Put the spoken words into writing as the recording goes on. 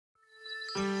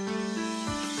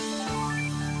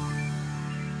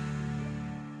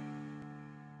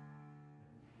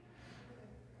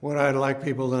What I'd like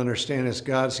people to understand is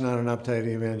God's not an uptight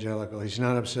evangelical. He's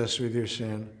not obsessed with your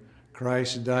sin.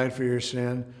 Christ died for your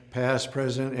sin, past,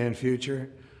 present, and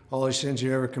future. All the sins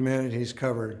you ever committed, he's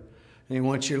covered. And he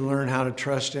wants you to learn how to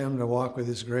trust him, to walk with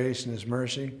his grace and his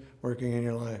mercy working in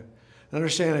your life.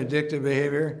 Understand addictive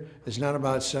behavior is not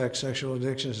about sex. Sexual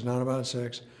addiction is not about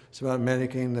sex. It's about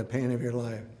medicating the pain of your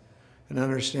life. And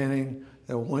understanding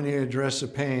that when you address the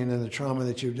pain and the trauma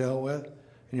that you've dealt with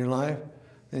in your life,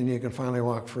 then you can finally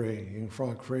walk free. You can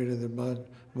walk free to the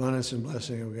abundance and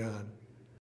blessing of God.